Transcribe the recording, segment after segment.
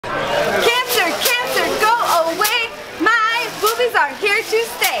to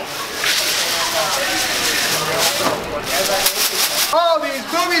stay. All these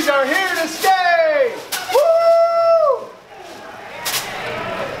boobies are here to stay! Woo!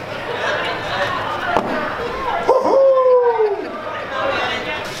 Woo-hoo!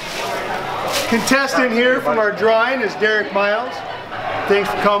 Contestant here from our drawing is Derek Miles. Thanks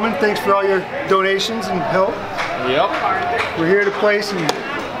for coming. Thanks for all your donations and help. Yep. We're here to play some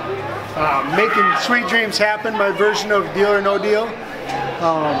Making Sweet Dreams Happen, my version of Deal or No Deal.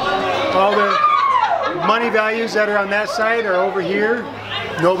 All the money values that are on that side are over here.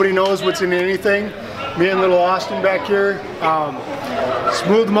 Nobody knows what's in anything. Me and little Austin back here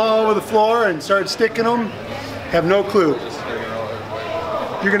smooth them all over the floor and start sticking them. Have no clue.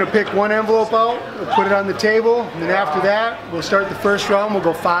 You're going to pick one envelope out, we'll put it on the table, and then after that, we'll start the first round. We'll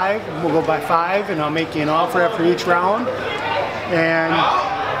go 5, and we'll go by 5, and I'll make you an offer after each round. And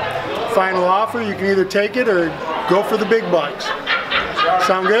final offer, you can either take it or go for the big bucks.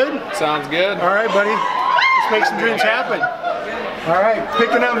 Sound good? Sounds good. All right, buddy. Let's make some dreams happen. All right,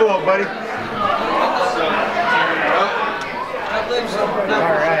 pick an envelope, buddy.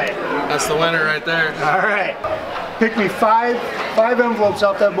 All right. That's the winner right there. All right. Pick me five envelopes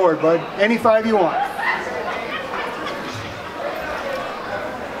off that board, bud. Any 5 you want.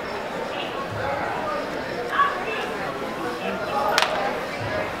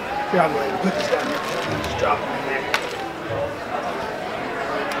 Here, I'm going to put this down here. Just drop it in there.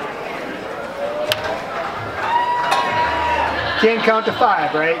 Can't count to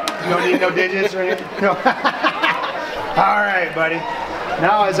 5, right? You don't need no digits or anything? No. All right, buddy.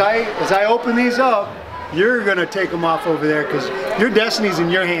 Now, as I open these up, you're gonna take them off over there because your destiny's in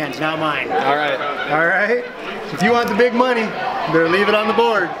your hands, not mine. All right. All right. If you want the big money, you better leave it on the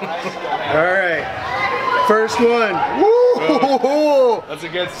board. All right. First one. Woo! That's a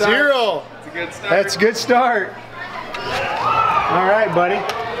good start. 0. That's a good start. That's a good start. All right, buddy.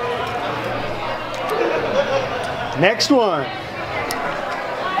 Next one.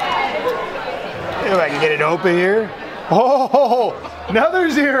 If I can get it open here. Oh, another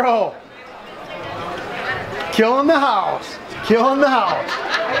 0. Killing the house. Killing the house.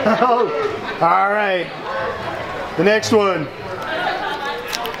 All right. The next one.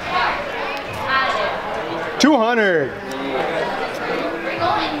 200.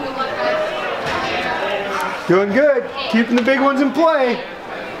 Doing good. Keeping the big ones in play.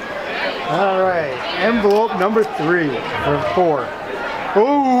 All right. Envelope number 3 or 4.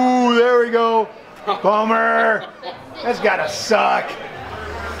 Ooh, there we go. Bummer. That's gotta suck.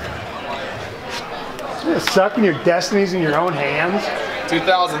 Sucking your destinies in your own hands.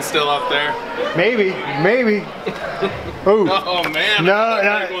 2000 still up there. Maybe, maybe. Ooh. Oh man. No.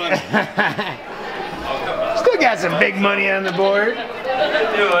 Still got some big money on the board.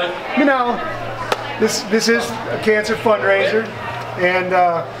 Do it. You know, this is a cancer fundraiser, and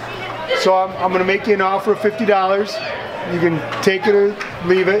so I'm going to make you an offer of $50. You can take it or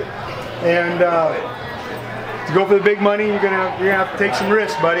leave it, and to go for the big money, you're gonna have to take some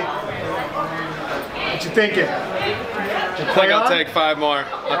risks, buddy. What you thinking? I think I'll take 5 more.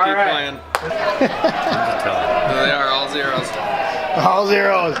 I'll keep playing. There they are, all 0s. All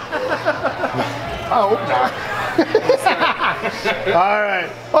 0s. I hope not. All right.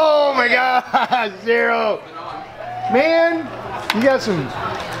 Oh my God, 0. Man, you got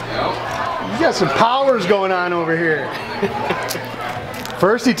some powers going on over here.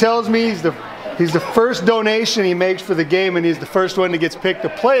 First, he tells me he's the first donation he makes for the game, and he's the first one that gets picked to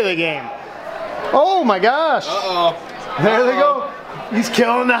play the game. Oh my gosh. Uh-oh. There they go. He's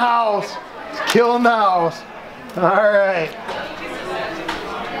killing the house. He's killing the house. All right.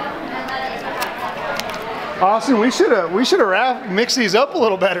 Austin, we should have mixed these up a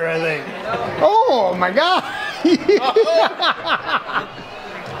little better, I think. Oh my God.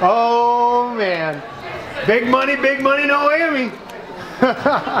 Oh man. Big money, no whammy.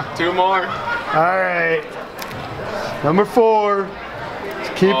 2 more. All right. Number 4.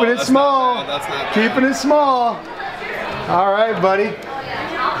 Keeping it small. That's not bad. Keeping it small. All right, buddy.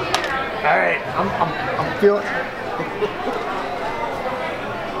 All right. I'm feeling.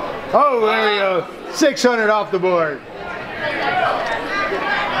 Oh, there we go. 600 off the board.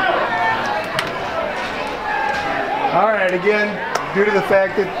 All right. Again, due to the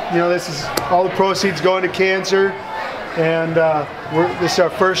fact that this is all the proceeds going to cancer, and this is our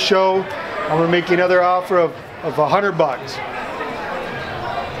first show, I'm gonna make you another offer of $100.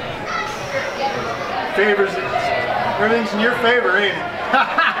 Favors. Everything's in your favor, ain't it?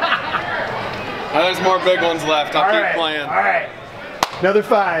 There's more big ones left. I'll keep playing. All right. Another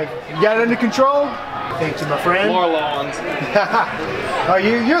 5. You got it under control? Thank you, my friend. More low ones. Oh,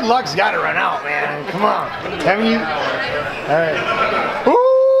 your luck's got to run out, man. Come on. Haven't you? All right. Ooh!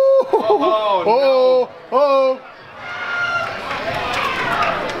 Oh, oh, oh.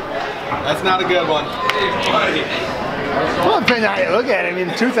 That's not a good one. Well, depending on how you look at it, I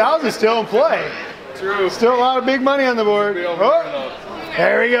mean, 2,000 is still in play. True. Still a lot of big money on the board. Oh,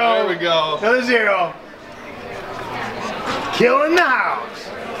 there we go. There we go. Another 0. Killing the house.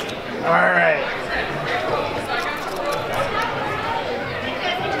 All right.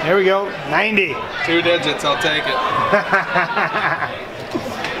 There we go. 90. 2 digits. I'll take it.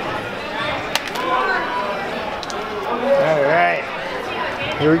 All right.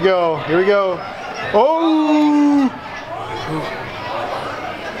 Here we go. Here we go. Oh!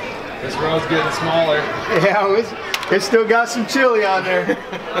 This row's getting smaller. Yeah, it's still got some chili on there.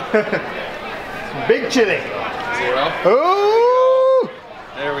 Some big chili. 0. Oh!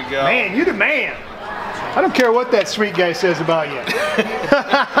 There we go. Man, you the man. I don't care what that sweet guy says about you.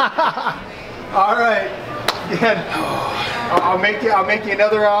 All right. Yeah. I'll make you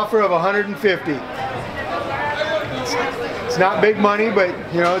another offer of 150. It's not big money, but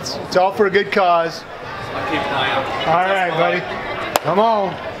you know it's all for a good cause. I'll keep playing. All right, buddy. Come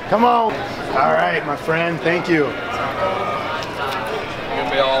on. Come on. All right, my friend. Thank you. You're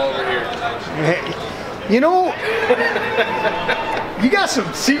gonna be all over here. You know, you got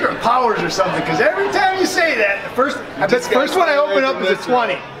some secret powers or something, because every time you say that, I bet the first one I open up is a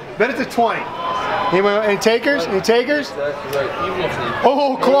 20. Bet it's a 20. Anyone, any takers? Any takers?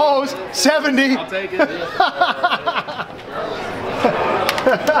 Oh, close. 70. I'll take it.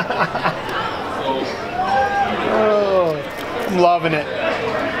 Oh, I'm loving it.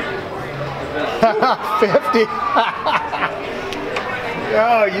 50.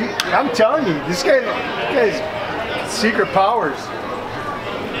 Oh, I'm telling you, this guy's secret powers.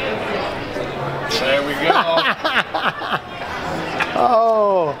 There we go.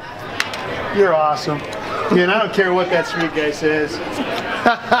 Oh, you're awesome. Man, I don't care what that sweet guy says.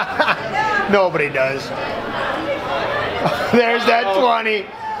 Nobody does. There's that 20.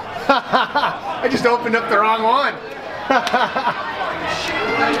 I just opened up the wrong one.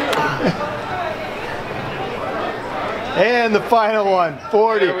 And the final one,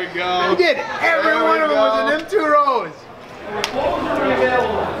 40. There we go. You did. Every one of them was in them 2 rows.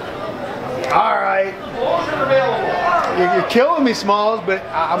 All right. You're killing me, Smalls, but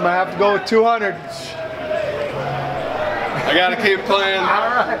I'm going to have to go with 200. I got to keep playing. All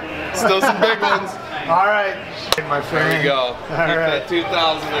right. Still some big ones. All right, my friend. There you go. All Keep right. that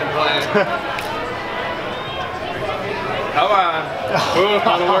 2,000 in playing. Come on. Ooh,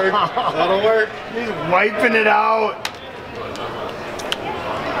 that'll work. That'll work. He's wiping it out.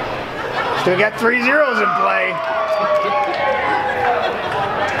 Still got 3 zeros in play.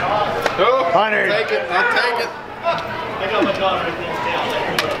 Oh, 100. I'll take it. I'll take it. I got my daughter right there.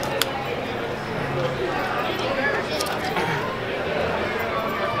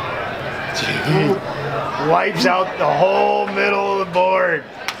 Wipes out the whole middle of the board.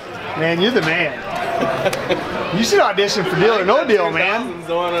 Man, you're the man. You should audition for Deal or No Deal, man. 2,000's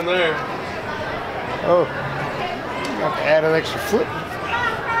the one in there. Oh, got to add an extra flip.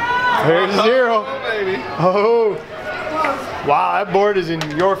 There's a 0. Oh, baby. Oh, wow, that board is in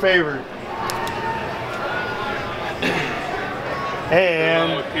your favor.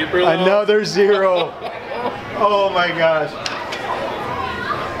 And Keep her low. another 0. Oh my gosh.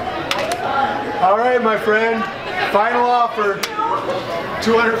 All right, my friend. Final offer,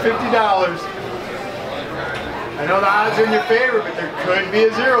 $250. I know the odds are in your favor, but there could be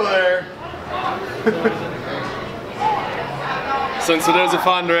a 0 there. Since it is a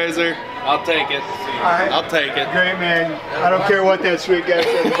fundraiser, I'll take it. All right. I'll take it. Great, man. I don't care what that sweet guy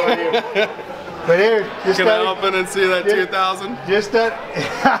says about you. But here, just Can I that. open and see that 2,000? Just that.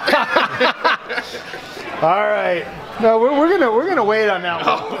 All right. No, we're gonna wait on that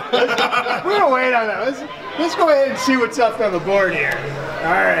one. We're gonna wait on that. Let's go ahead and see what's up on the board here.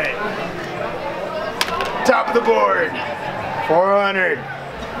 All right. Top of the board. 400.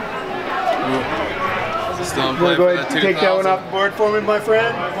 Still in You play wanna go for ahead that and take that one 2,000. off the board for me, my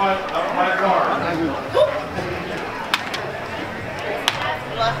friend?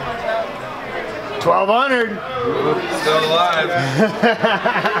 $1,200. Still alive.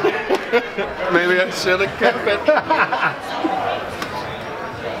 Maybe I should have kept it.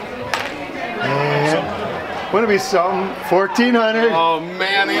 And wouldn't it be something? 1,400. Oh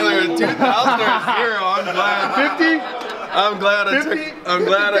man, either a 2,000 or a 0. I'm glad. 50. I'm glad I 50. took. I'm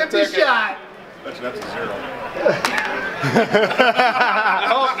glad I 50 took it. shot. That's a 0. I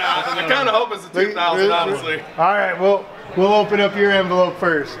hope not. I kind of hope it's a 2,000, honestly. All right, we'll open up your envelope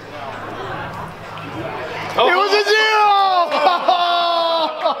first. Oh. It was a 0!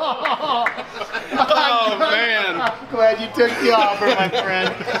 Oh man. Glad you took the offer, my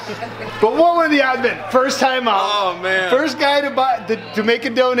friend. But what were the odds? First time out. Oh man. First guy to make a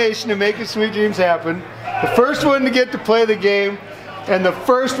donation to make Sweet Dreams happen. The first one to get to play the game. And the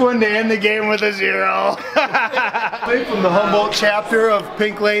first one to end the game with a 0. From the Humboldt chapter of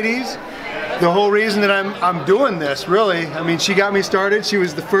Pink Ladies. The whole reason that I'm doing this, really. I mean, she got me started. She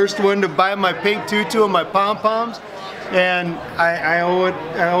was the first one to buy my pink tutu and my pom-poms. And I owe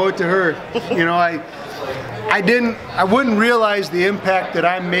it to her. You know, I wouldn't realize the impact that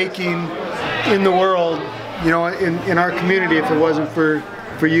I'm making in the world, you know, in our community if it wasn't for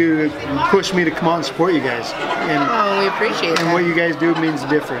you to push me to come out and support you guys. And, we appreciate that. And what you guys do means a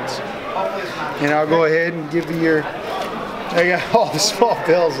difference. And I'll go ahead and give you your, I got all the small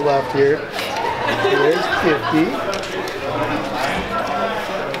bills left here. There's 50.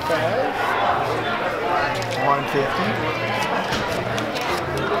 150.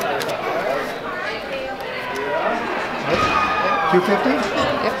 250?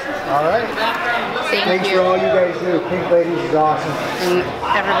 Yep. All right. Thanks for all you guys do. Pink Ladies is awesome. And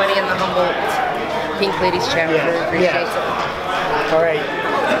everybody in the Humboldt Pink Ladies chapter appreciates it. All right.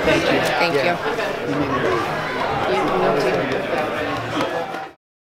 Thank you. Thank Yeah. you. You too.